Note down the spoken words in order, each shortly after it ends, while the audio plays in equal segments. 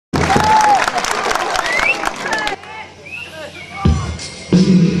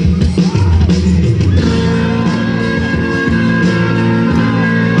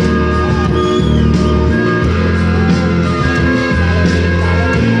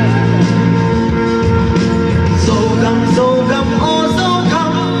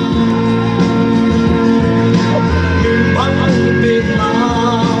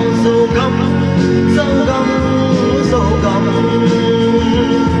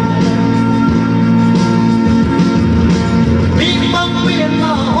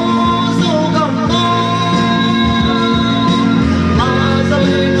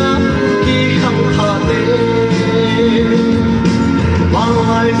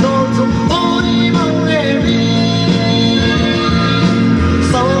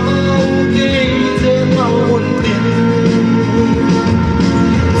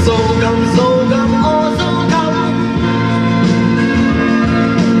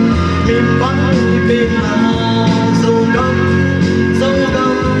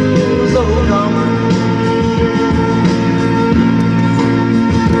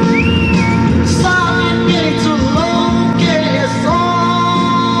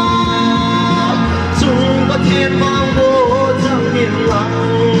miên mang vô chẳng miên lặng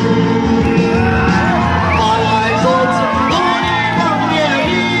ai ai rồi chẳng tôi bằng nhẹ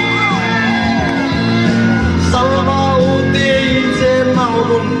sau bao tiền trên màu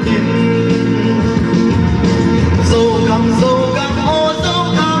đồng tiền dâu cam ô dâu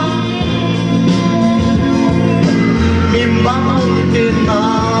cam mìm bao tiền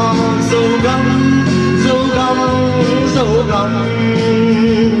nào dâu cam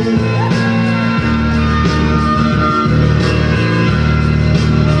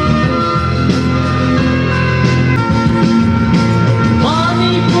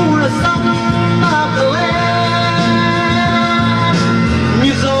Manipur sang Nagaland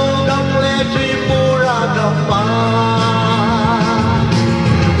Mizoram le Tripura Gapa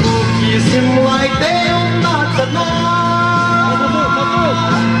Ukisim like they not sana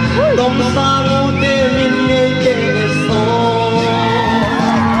Dom sang te minne ke so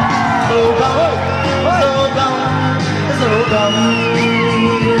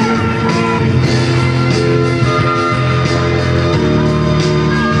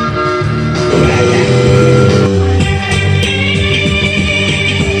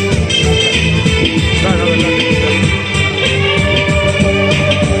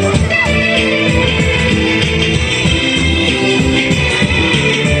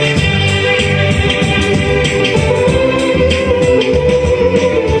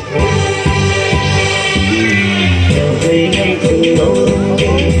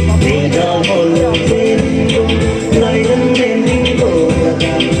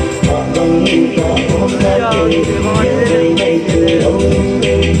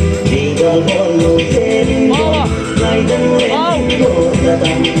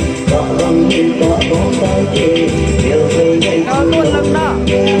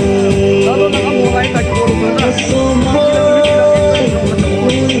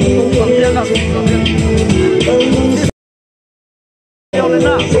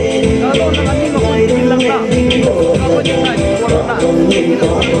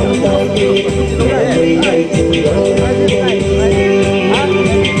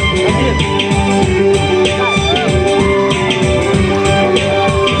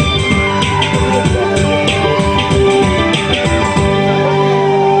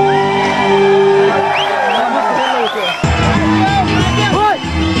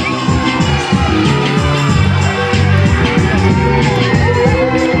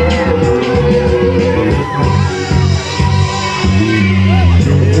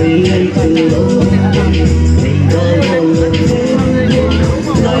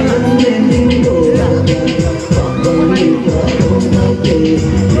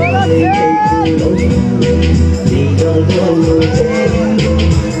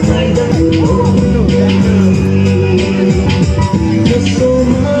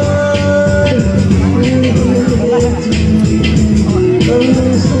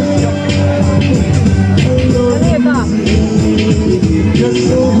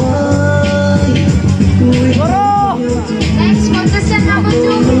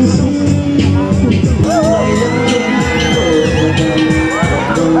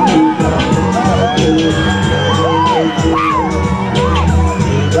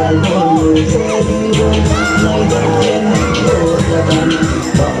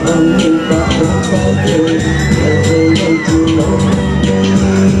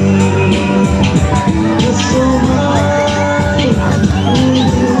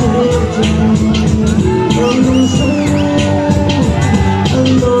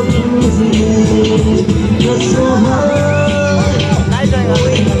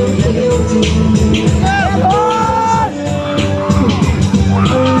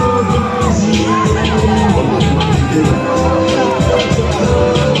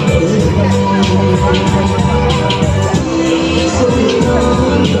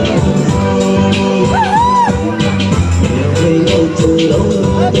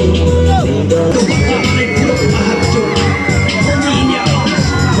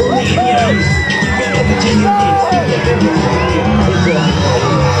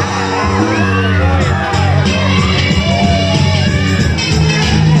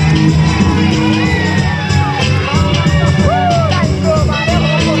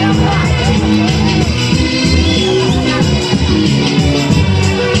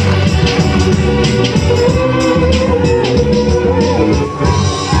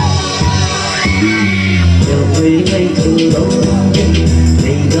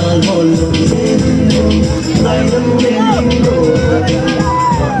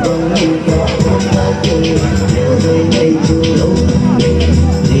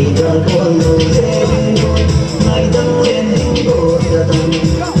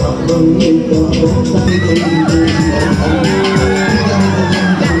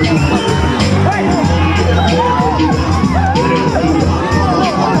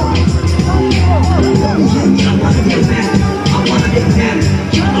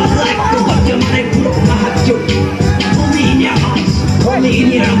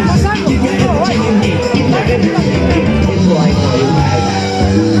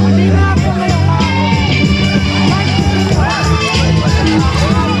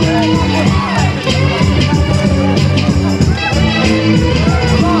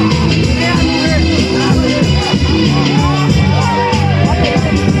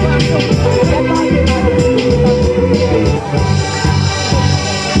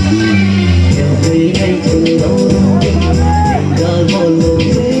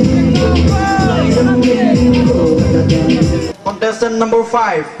Contestant number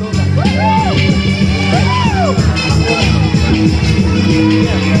 5.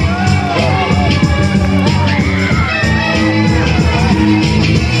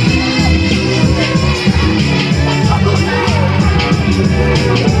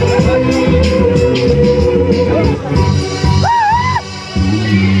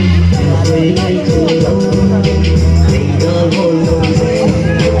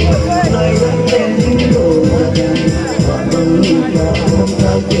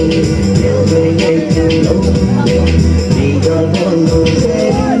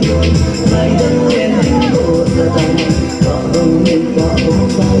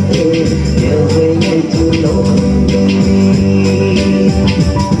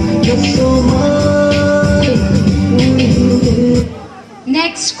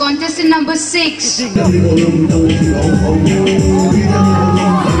 Next, contestant number 6.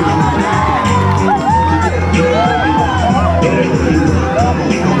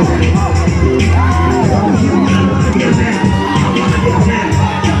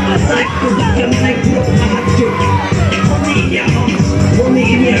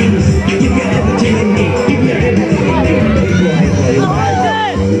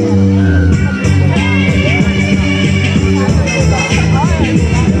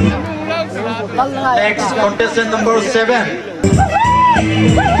 Next, contestant number 7.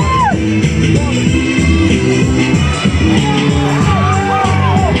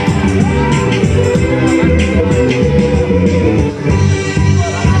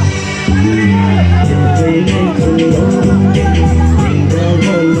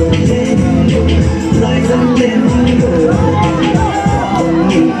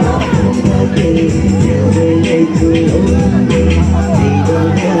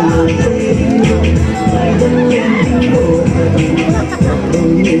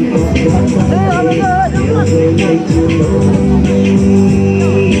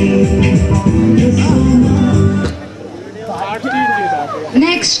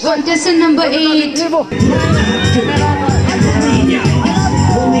 Next, contestant number 8.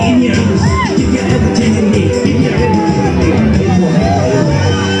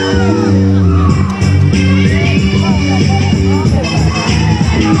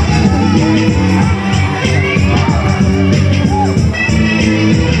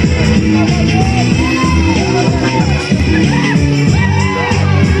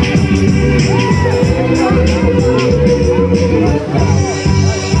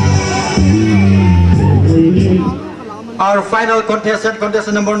 Our final contestant,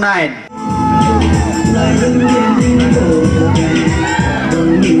 contestant number 9.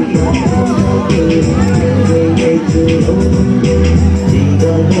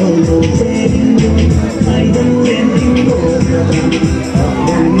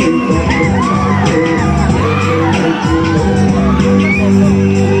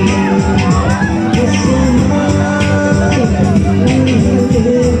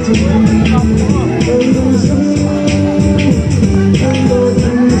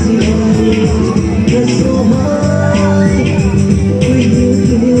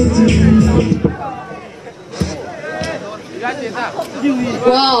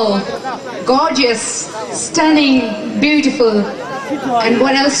 Wow, gorgeous, stunning, beautiful. And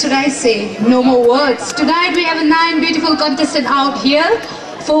what else should I say? No more words. Tonight we have 9 beautiful contestants out here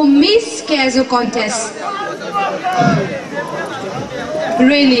for Miss Kazo contest.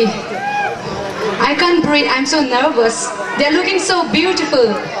 Really, I can't breathe. I'm so nervous. They're looking so beautiful.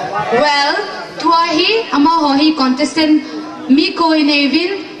 Well, tuahi amahohi contestant Miko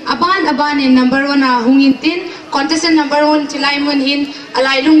inevin aban in number 1 hungintin. Contestant number 1 Tilaimun hin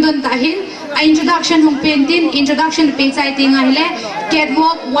Alailung Don Tahin. Introduction hung painting, introduction to paint sighting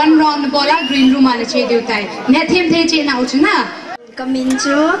catwalk 1 round bola green room on a chedutai. Net him te na uchuna.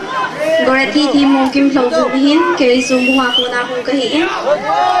 Kaminju, Gorati ti mungkin flozuhin, kay sumbuha ko na akong kahiin.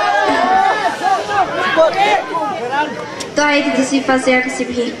 Toy dito si Fazer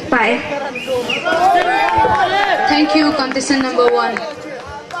kasi bye. Thank you, contestant number 1.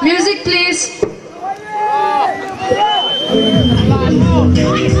 Music, please.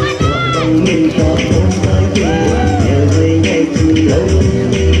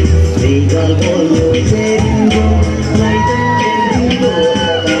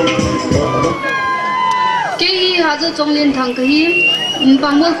 Kehi hazo chonglin thang kahi,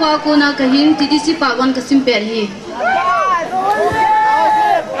 pangmol kwa ko na kahi, TDC Pawan kasim perhi.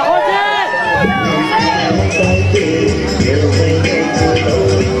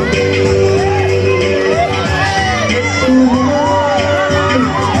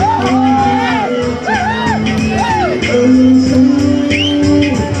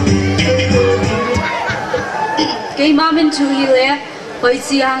 Kay mamin chui le, oi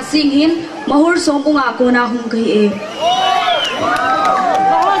siang singhin, mahur sompung ako na hung kay e.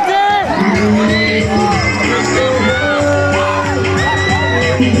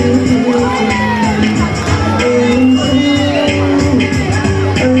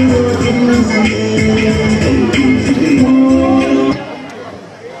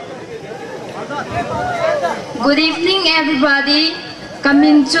 Good evening, everybody.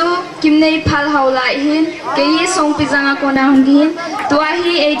 Kaminju kimnei phal haulai hin kei song pizanga kona hungin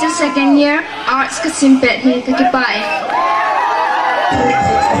tuahi age second year arts ka simpet hi kakipai.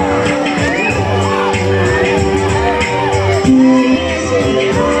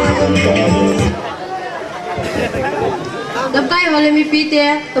 Dapai hole mi pite,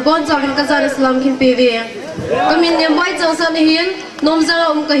 tabon jagan kazar Islam kin peve. Kamin ne boy jawsan hin nom zara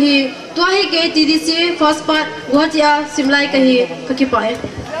kahi tuahi ke TDC first part watia simlai kahi kakipai.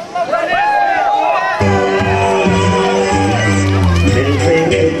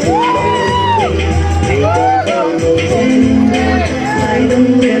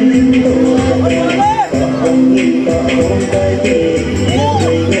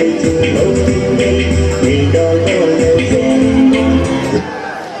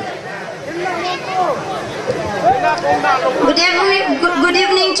 Good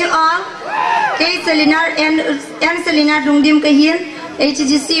evening to all. Kay Selina and Selina Dungdim kahin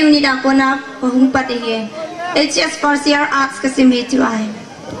HGC unit akona pahung patihin. HS first year arts kasim hetu ai.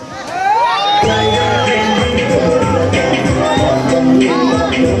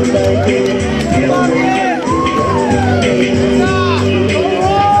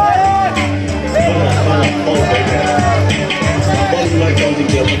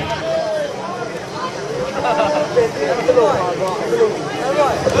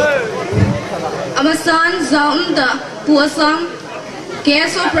 Amasan Zaunda Puasang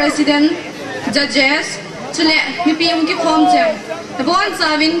KSO President Judges Chile Mipi Unki Form Jam Bon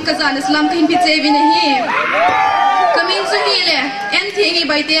Savin Kazan Islam Kin Pitevin Him Kamin Suhile Entingi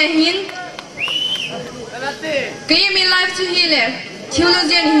by their hin Kayami life to healer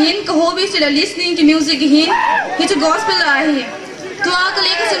Theologian hin Kahobi to the listening to music hin Hit gospel ahi To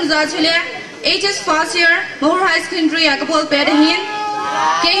Akalekasim Zachule HS first year Mahur High Secondary Akapol Pedahin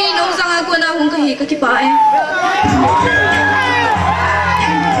Kehi no sang ako na hung kahi kakipae.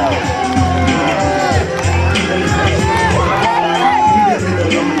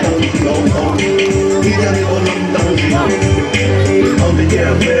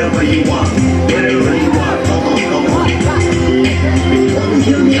 Wherever you want, come on.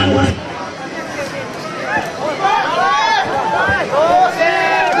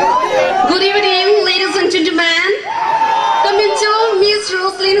 Good evening, ladies and gentlemen. Kaminjo Miss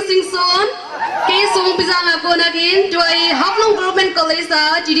Roslyn Singson, Kay Song Pizana Konagin, to a Haflong Government College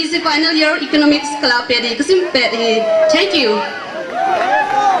GDC Final Year Economics Club Pedi Kasim Pedi. Thank you.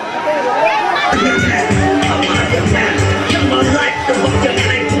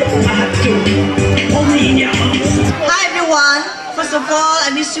 Hi everyone. First of all,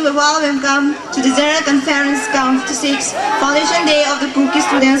 I wish you a warm welcome to the General Conference Count to 6 Foundation Day of the Cookie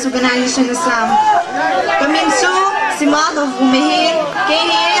Students Organization Assam. Kaminju Simat of Umehin,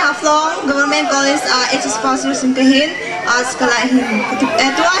 Kehi Haflong Government College HS Pasir Simkahin, as Kalahin.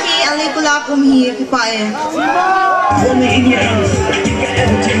 Tuahi Alikula Kumhi Kipae.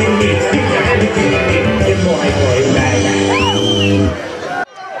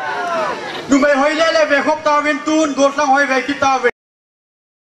 Dù mày hồi lẽ về khóc tao bên tuôn, gột sang hồi về khi tao về